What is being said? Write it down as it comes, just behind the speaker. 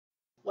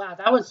Wow,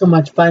 that was so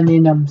much fun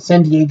in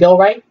San Diego,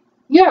 right?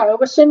 Yeah, it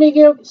was San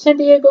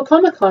Diego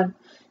Comic Con.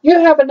 You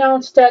have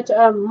announced that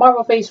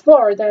Marvel Phase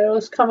 4 that it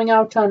was coming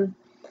out on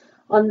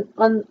on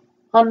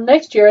on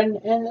next year and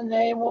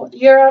the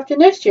year after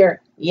next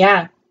year.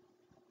 Yeah.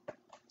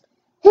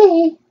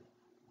 Hey,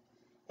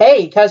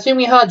 hey,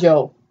 Kazumi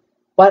Hajo.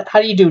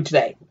 How do you do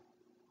today?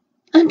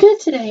 I'm good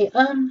today.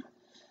 I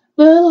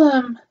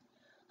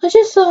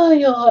just saw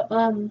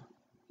your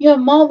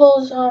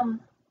Marvel's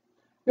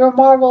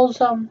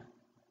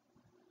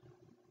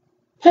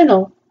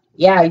panel.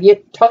 Yeah, you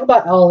talk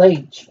about all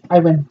age. I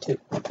went to.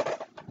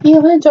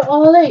 You went to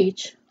all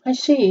age. I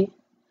see.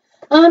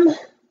 Um,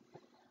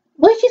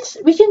 we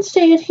can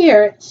stay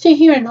here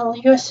in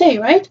the USA,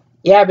 right?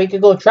 Yeah, we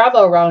could go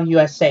travel around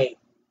USA.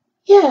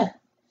 Yeah.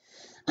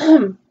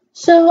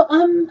 So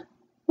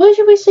where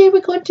should we say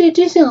we're going to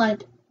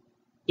Disneyland?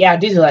 Yeah,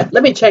 Disneyland.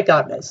 Let me check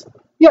on this.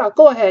 Yeah,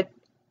 go ahead.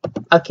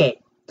 Okay.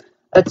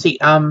 Let's see.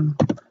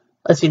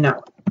 Let's see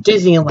now.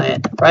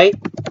 Disneyland, right?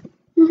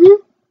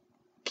 Mm-hmm.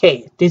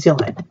 Okay,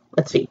 Disneyland.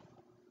 Let's see.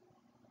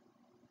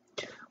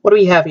 What do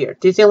we have here?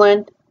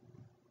 Disneyland?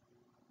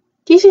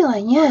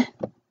 Disneyland, yeah.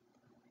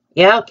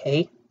 Yeah,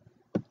 okay.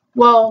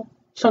 Well,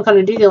 some kind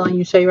of Disneyland,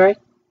 you say, right?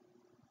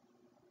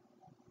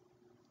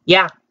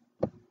 Yeah.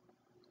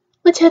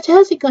 Which hotel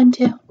is it going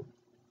to?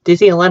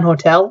 Disneyland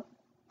Hotel?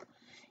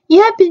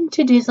 Yeah, I've been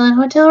to Disneyland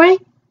Hotel, right?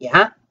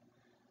 Yeah.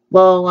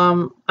 Well,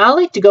 I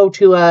like to go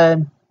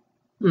to,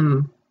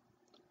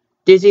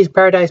 Disney's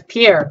Paradise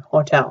Pier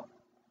Hotel.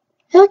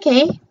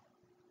 Okay.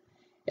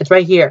 It's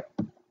right here.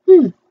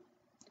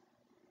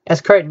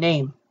 That's current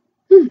name.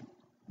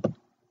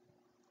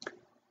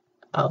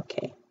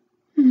 Okay.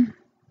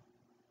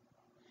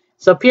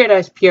 So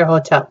Paradise Pier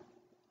Hotel.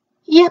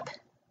 Yep.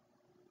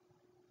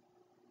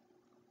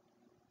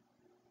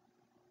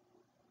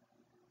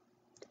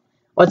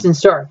 What's in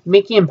store?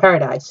 Mickey in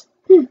Paradise.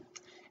 And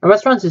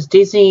restaurants is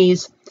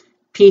Disney's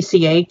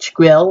PCH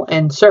Grill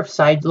and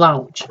Surfside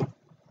Lounge.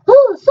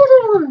 Oh,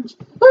 Surfside Lounge.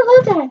 I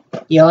love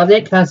that. You love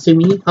it,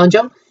 Kasumi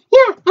Hanjo? Yeah,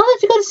 I like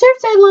to go to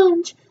Surfside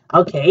Lounge.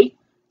 Okay.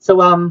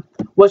 So,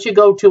 we should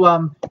go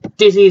to,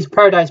 Disney's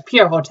Paradise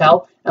Pier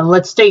Hotel, and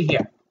let's stay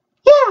here.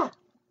 Yeah.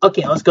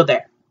 Okay, let's go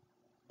there.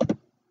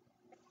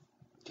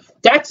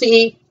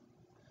 Taxi!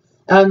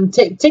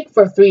 Take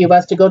for 3 of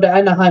us to go to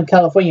Anaheim,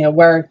 California,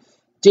 where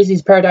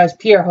Disney's Paradise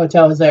Pier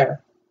Hotel is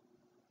there.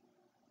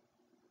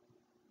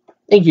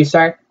 Thank you,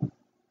 sir.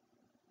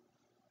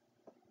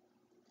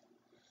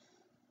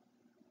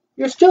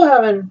 You're still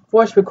having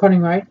voice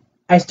recording, right?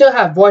 I still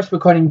have voice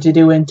recording to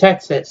do in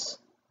Texas.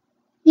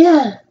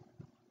 Yeah.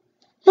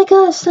 Hey,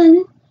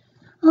 son.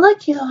 I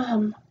like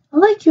your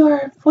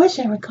voice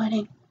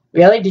recording.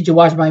 Really? Did you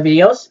watch my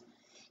videos?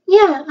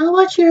 Yeah, I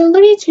watch your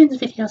Looney Tunes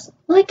videos.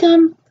 Like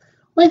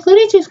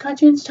Looney Tunes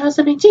cartoons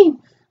 2018.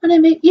 And I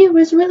met you. It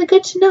was really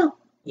good to know.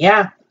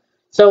 Yeah.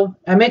 So,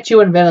 I met you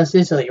in Venice,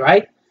 Italy,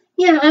 right?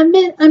 Yeah, I'm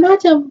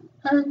at the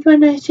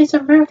United States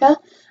of America.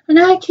 And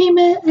I came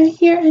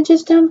here and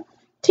just,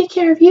 take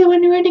care of you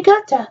and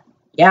Runigata.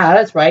 Yeah,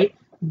 that's right.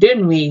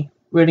 Didn't we,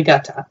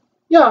 Runigata?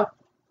 Yeah.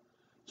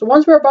 So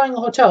once we're buying a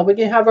hotel, we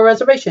can have a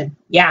reservation.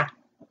 Yeah.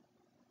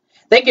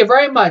 Thank you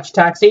very much,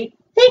 taxi.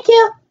 Thank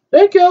you.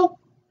 Thank you.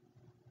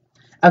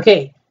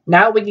 Okay,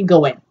 now we can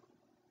go in.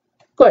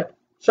 Good.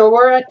 So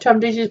we're at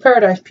Disney's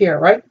Paradise Pier,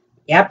 right?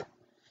 Yep.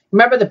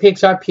 Remember the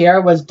Pixar Pier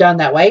was done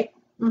that way?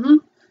 Mm-hmm.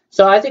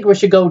 So I think we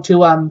should go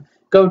to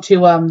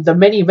the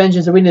Many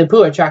Adventures of Winnie the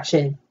Pooh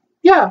attraction.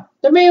 Yeah,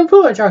 the Winnie the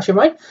Pooh attraction,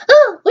 right?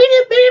 Oh,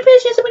 Many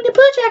Adventures of Winnie the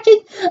Pooh attraction.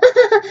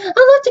 I'd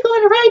love to go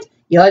on a ride.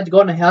 You like to go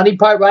on the Honey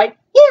Part ride?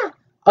 Yeah.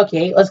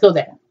 Okay, let's go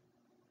there.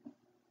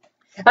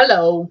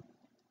 Hello.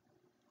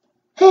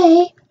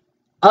 Hey.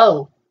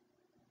 Oh.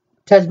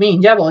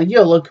 Tasmanian Devil,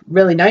 you look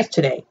really nice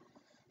today.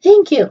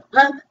 Thank you.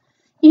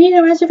 You need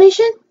a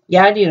reservation?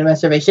 Yeah, I need a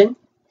reservation.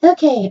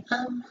 Okay,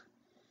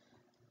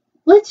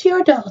 what's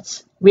your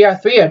adults? We are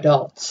 3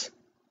 adults.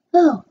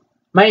 Oh.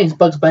 My name's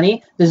Bugs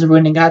Bunny. This is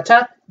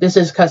Runigata. This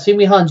is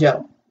Kasumi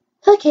Hanjo.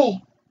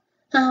 Okay.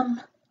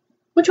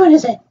 Which one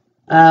is it?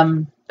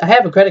 I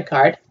have a credit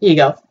card. Here you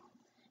go.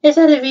 Is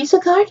that a Visa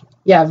card?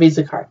 Yeah, a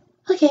Visa card.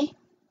 Okay.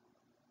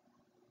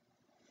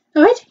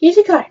 Alright, here's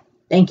your card.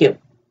 Thank you.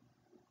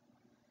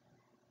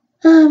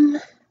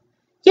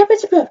 Yep,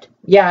 it's approved.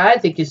 Yeah, I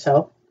think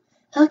so.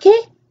 Okay.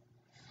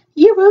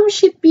 Your room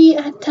should be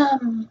at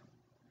the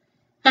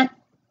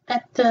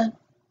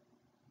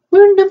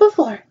room number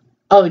 4.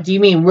 Oh, do you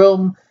mean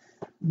room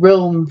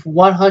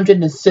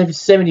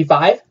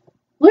 175?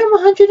 Room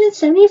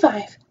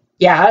 175.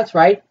 Yeah, that's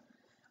right.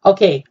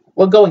 Okay,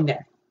 we're going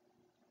there.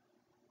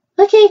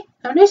 Okay,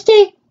 have a nice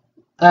day.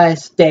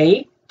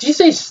 Stay? Did you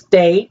say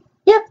stay?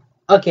 Yep.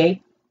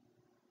 Okay.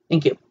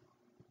 Thank you.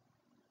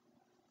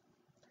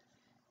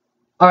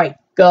 Alright,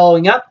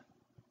 going up.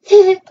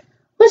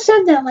 What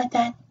sound like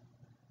that?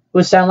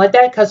 What sound like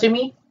that,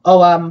 Kasumi?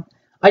 Oh,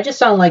 I just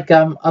sound like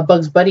a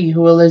Bugs Bunny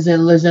who lives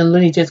in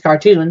Looney Tunes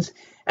cartoons,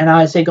 and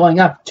I say going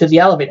up to the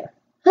elevator.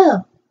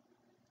 Oh.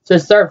 So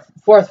it's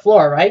 4th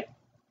floor, right?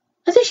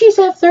 I think she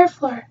said 3rd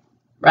floor.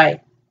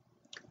 Right.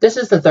 This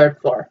is the 3rd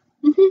floor.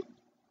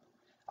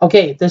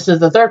 Okay, this is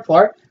the 3rd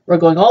floor. We're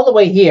going all the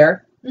way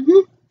here.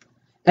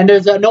 And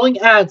there's annoying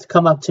ads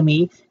come up to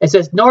me. It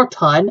says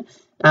Norton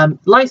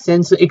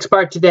license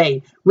expired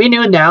today.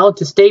 Renew now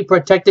to stay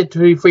protected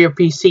for your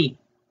PC.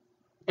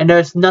 And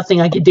there's nothing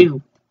I can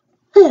do.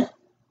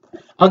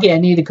 Okay, I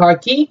need a car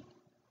key.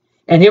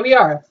 And here we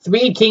are.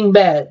 3 king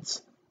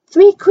beds.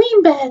 3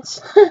 queen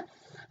beds. I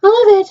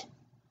love it.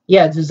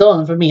 Yeah, it's a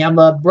zone for me. I'm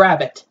a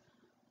rabbit.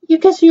 You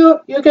guess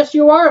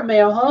you are a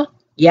male, huh?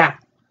 Yeah.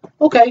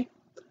 Okay.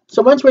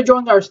 So once we're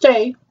enjoying our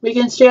stay, we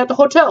can stay at the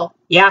hotel.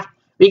 Yeah.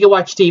 We can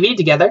watch TV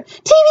together.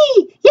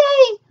 TV!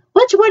 Yay!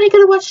 What are you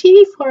gonna watch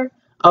TV for?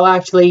 Oh,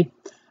 actually,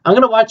 I'm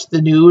gonna watch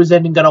the news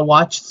and I'm gonna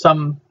watch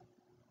some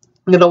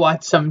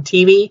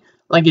TV,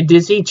 like a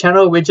Disney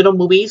Channel original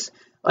movies,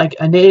 like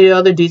any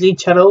other Disney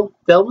Channel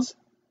films,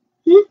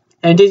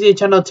 and Disney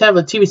Channel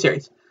TV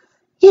series.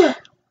 Yeah.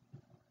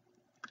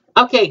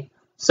 Okay,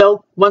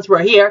 so once we're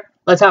here,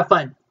 let's have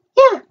fun.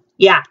 Yeah.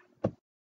 Yeah.